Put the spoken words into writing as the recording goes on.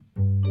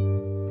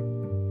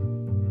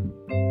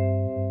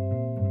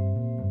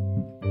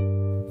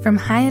From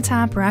high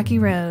atop Rocky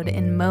Road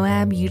in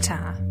Moab,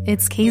 Utah,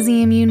 it's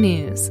KZMU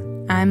News.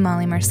 I'm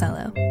Molly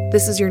Marcello.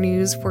 This is your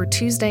news for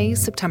Tuesday,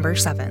 September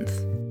 7th.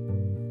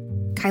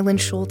 Kylan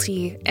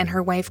Schulte and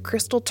her wife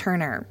Crystal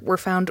Turner were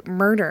found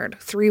murdered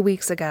 3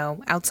 weeks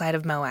ago outside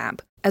of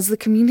Moab. As the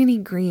community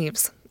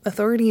grieves,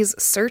 authorities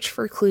search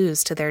for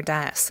clues to their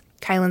deaths.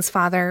 Kylan's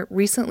father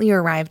recently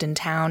arrived in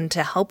town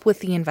to help with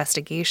the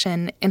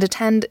investigation and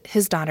attend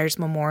his daughter's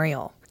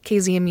memorial.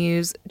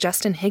 KZMU's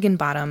Justin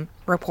Higginbottom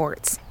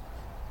reports.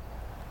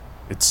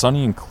 It's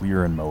sunny and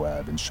clear in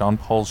Moab, and Sean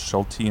Paul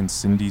Schulte and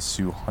Cindy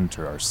Sue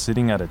Hunter are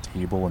sitting at a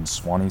table in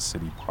Swanee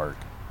City Park.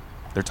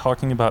 They're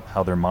talking about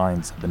how their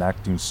minds have been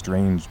acting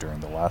strange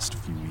during the last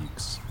few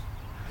weeks.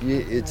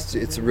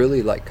 It's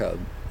really like a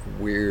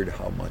weird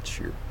how much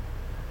you're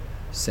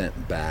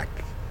sent back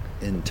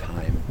in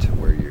time to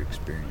where you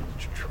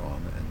experienced trauma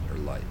in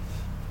your life.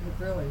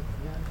 It really,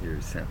 yeah.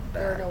 You're sent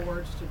back. There are no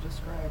words to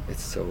describe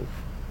It's so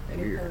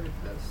any weird. part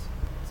of this.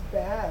 It's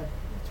bad.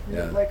 It's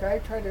really, Yeah. like I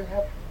tried to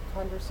have a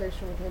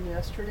conversation with him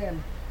yesterday,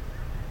 and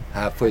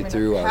Halfway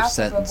through our half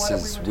of what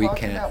sentences, we were we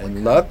talking can't, about, we and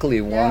couldn't.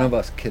 luckily one Yeah. of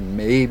us can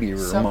maybe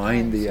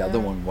remind the Sometimes, other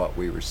yeah. one what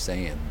we were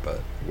saying,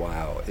 but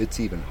wow, it's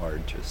even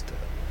hard just to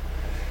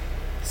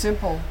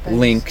simple things.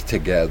 link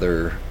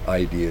together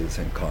ideas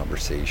and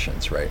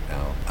conversations right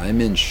now.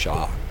 I'm in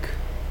shock.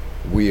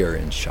 We are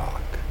in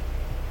shock.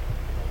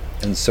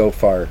 And so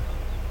far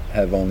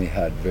have only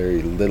had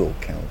very little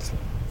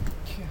counseling.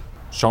 Yeah.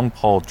 Sean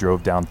Paul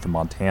drove down to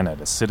Montana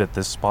to sit at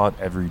this spot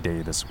every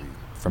day this week,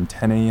 from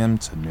 10 a.m.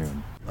 to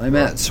noon. I'm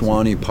at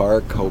Swanee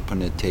Park hoping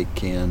to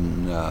take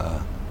in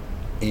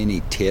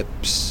any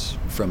tips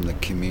from the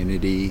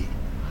community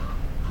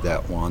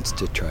that wants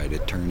to try to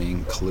turn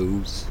in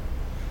clues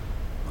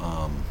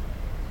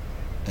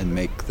and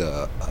make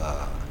the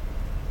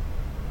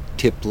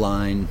tip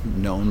line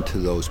known to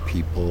those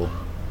people,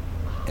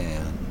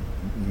 and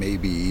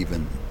maybe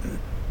even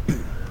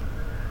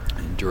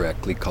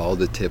directly call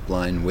the tip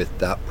line with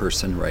that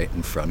person right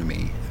in front of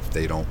me if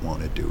they don't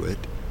want to do it.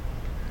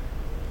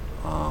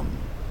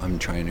 I'm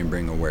trying to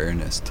bring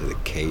awareness to the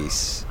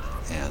case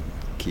and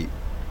keep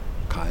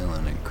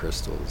Kylan and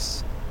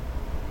Crystal's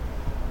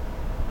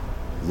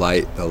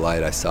light, the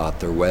light I saw at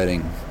their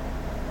wedding,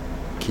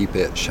 keep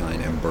it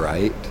shining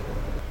bright.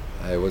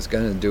 I was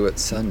going to do it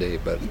Sunday,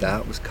 but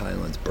that was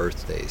Kylan's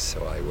birthday,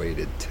 so I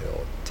waited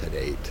till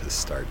today to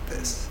start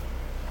this.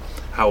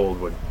 How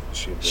old would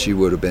she have been? She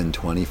would have been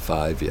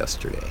 25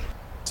 yesterday.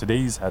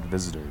 Today's had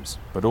visitors,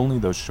 but only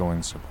those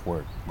showing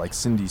support, like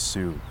Cindy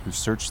Sue, who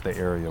searched the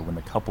area when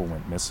the couple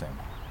went missing.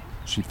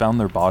 She found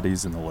their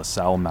bodies in the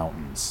LaSalle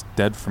Mountains,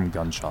 dead from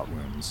gunshot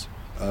wounds.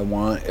 I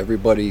want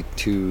everybody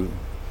to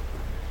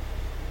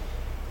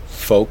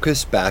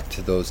focus back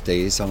to those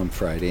days on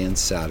Friday and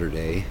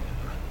Saturday,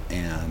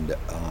 and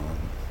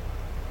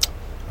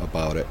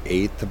about an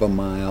eighth of a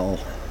mile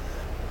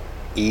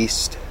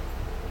east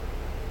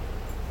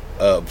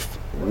of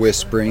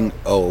Whispering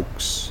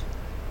Oaks,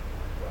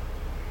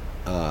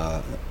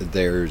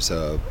 there's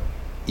a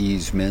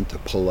easement to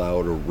pull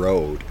out a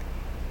road,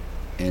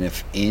 and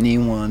if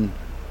anyone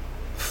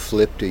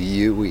flipped a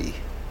Yui,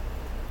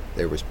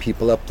 there was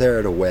people up there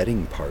at a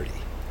wedding party.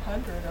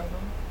 100 of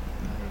them.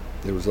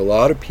 There was a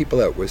lot of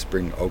people at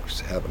Whispering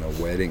Oaks having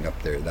a wedding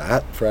up there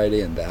that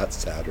Friday and that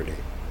Saturday.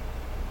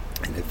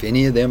 And if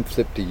any of them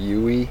flipped a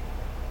Yui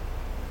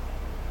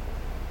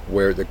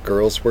where the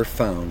girls were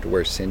found,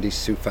 where Cindy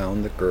Sue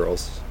found the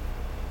girls,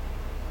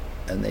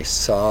 and they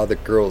saw the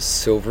girls'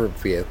 silver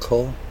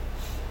vehicle,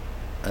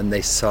 and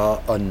they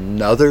saw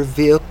another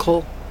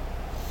vehicle,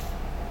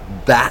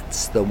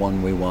 that's the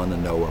one we want to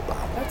know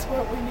about. That's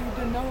what we need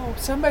to know.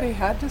 Somebody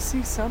had to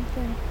see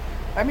something.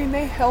 I mean,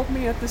 they held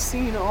me at the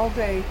scene all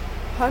day.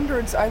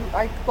 Hundreds,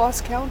 I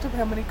lost count of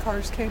how many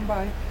cars came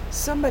by.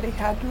 Somebody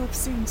had to have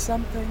seen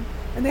something,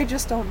 and they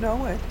just don't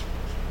know it.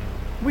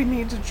 We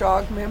need to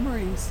jog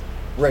memories,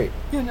 Right.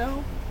 you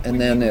know? And We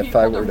then need if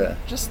I people were to...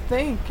 just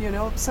think, you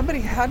know,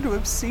 somebody had to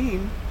have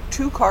seen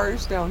 2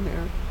 cars down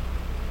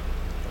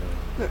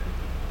there.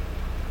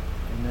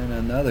 And then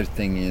another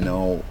thing, you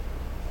know,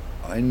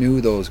 I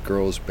knew those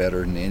girls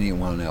better than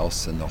anyone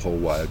else in the whole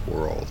wide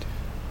world.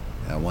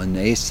 And when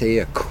they say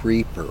a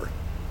creeper,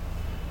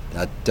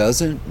 that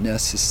doesn't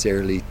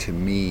necessarily to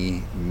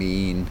me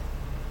mean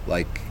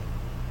like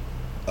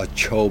a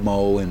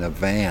chomo in a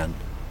van.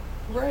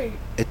 Right.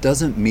 It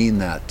doesn't mean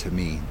that to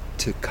me.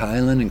 To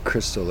Kylan and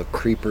Crystal, a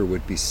creeper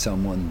would be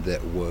someone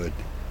that would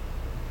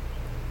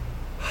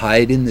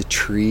hide in the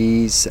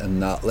trees and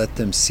not let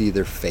them see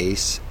their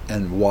face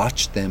and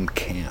watch them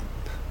camp.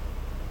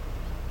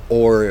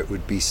 Or it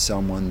would be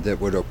someone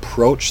that would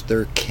approach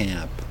their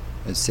camp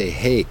and say,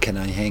 hey, can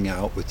I hang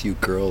out with you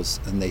girls?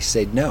 And they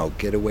say, no,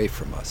 get away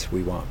from us.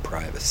 We want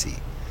privacy.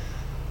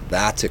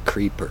 That's a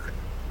creeper.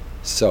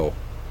 So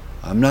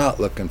I'm not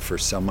looking for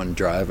someone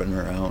driving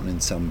around in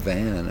some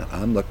van.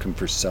 I'm looking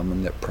for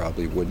someone that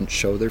probably wouldn't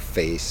show their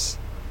face,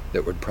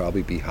 that would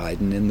probably be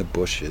hiding in the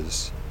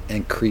bushes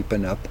and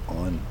creeping up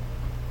on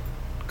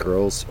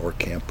girls or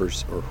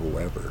campers or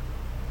whoever.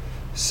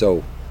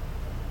 So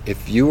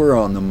if you were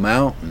on the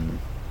mountain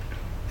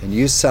and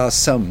you saw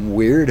some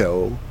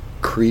weirdo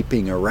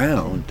creeping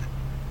around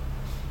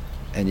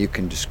and you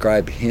can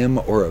describe him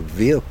or a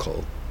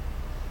vehicle,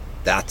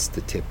 that's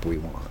the tip we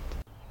want.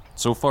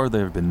 So far,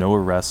 there have been no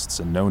arrests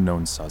and no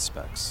known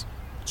suspects.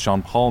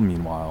 Sean Paul,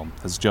 meanwhile,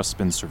 has just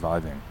been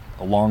surviving,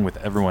 along with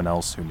everyone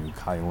else who knew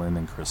Kylan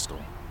and Crystal.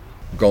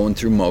 Going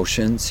through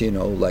motions,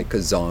 like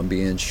a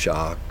zombie in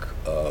shock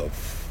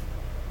of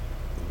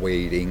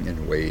waiting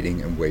and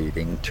waiting and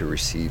waiting to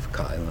receive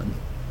Kylan,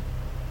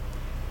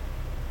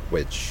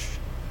 which,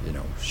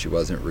 she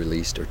wasn't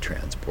released or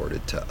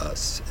transported to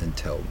us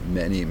until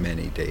many,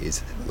 many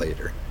days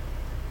later.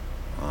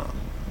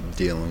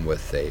 Dealing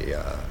with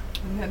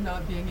and then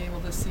not being able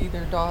to see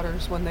their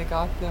daughters when they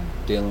got them.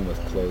 Dealing with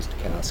closed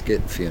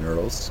casket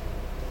funerals.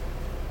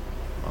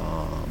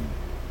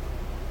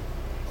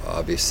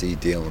 Obviously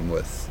dealing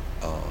with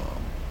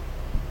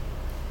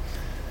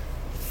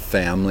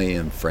family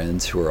and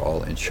friends who are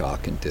all in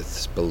shock and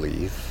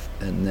disbelief.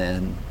 And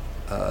then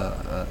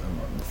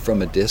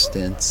from a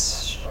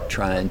distance,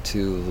 trying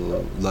to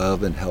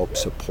love and help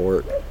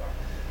support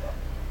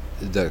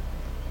the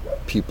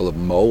people of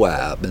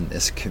Moab and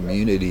this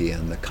community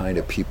and the kind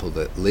of people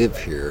that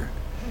live here.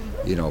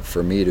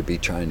 For me to be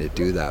trying to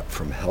do that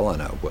from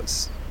Helena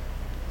was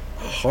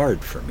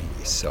hard for me.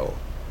 So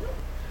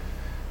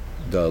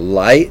the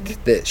light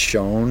that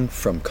shone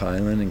from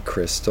Kylan and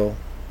Crystal,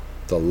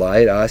 the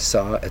light I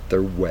saw at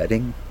their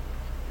wedding,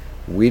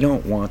 we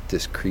don't want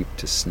this creep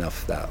to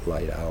snuff that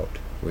light out.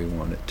 We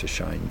want it to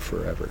shine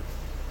forever.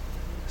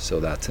 So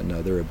that's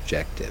another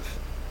objective.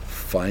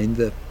 Find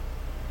the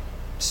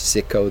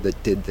sicko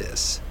that did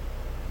this,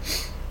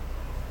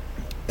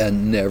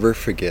 and never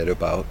forget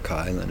about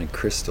Kylan and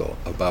Crystal,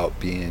 about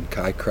being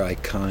cry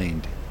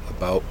kind,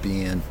 about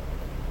being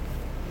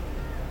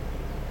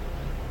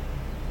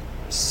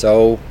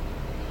so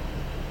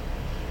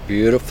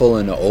beautiful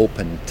and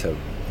open to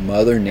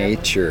Mother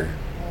Nature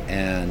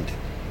and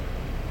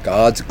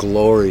God's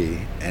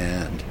glory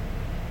and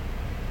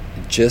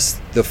just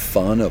the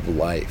fun of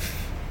life.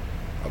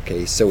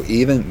 Okay, so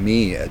even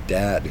me, a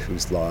dad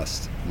who's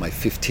lost my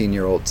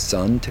 15-year-old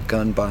son to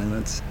gun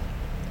violence,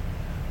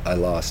 I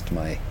lost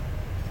my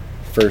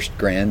first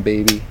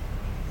grandbaby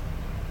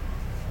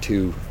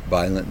to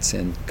violence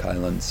in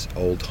Kylan's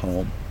old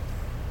home.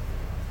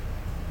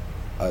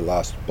 I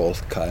lost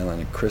both Kylan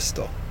and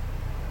Crystal.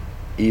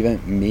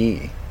 Even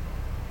me,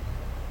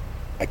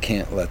 I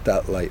can't let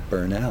that light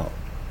burn out.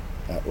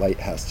 That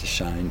light has to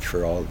shine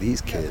for all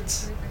these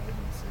kids.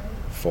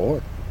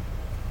 Four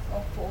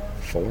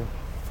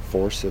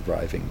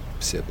surviving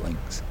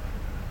siblings.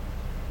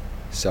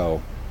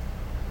 So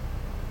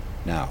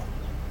now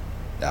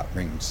that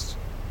brings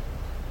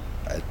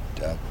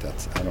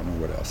that's I don't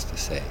know what else to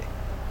say.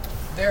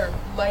 Their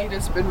light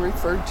has been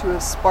referred to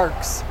as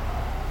sparks.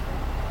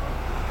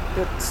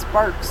 That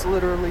sparks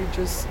literally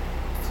just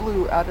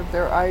flew out of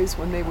their eyes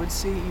when they would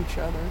see each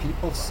other.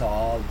 People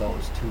saw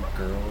those two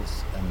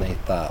girls and they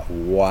thought,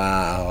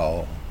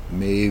 wow,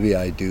 maybe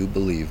I do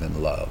believe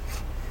in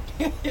love.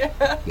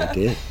 Yeah. They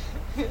did.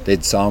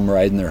 They'd saw them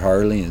riding their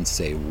Harley and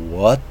say,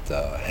 what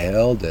the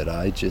hell did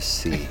I just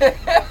see?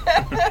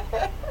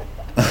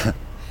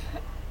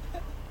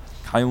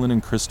 Kylan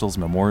and Crystal's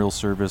memorial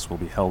service will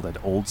be held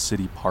at Old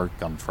City Park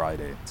on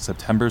Friday,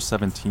 September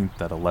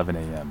 17th at 11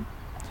 a.m.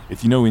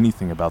 If you know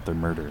anything about their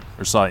murder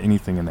or saw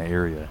anything in the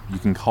area, you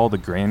can call the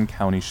Grand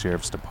County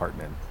Sheriff's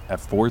Department at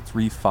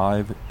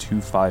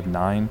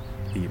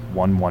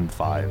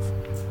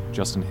 435-259-8115.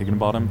 Justin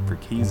Higginbottom for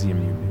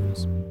KZMU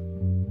News.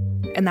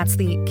 And that's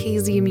the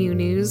KZMU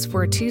News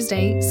for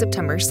Tuesday,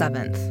 September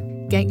 7th.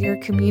 Get your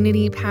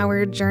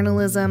community-powered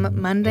journalism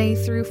Monday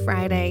through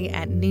Friday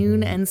at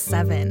noon and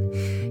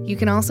 7. You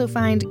can also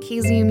find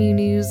KZMU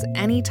News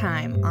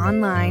anytime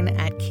online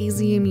at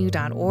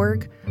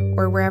kzmu.org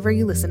or wherever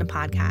you listen to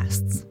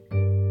podcasts.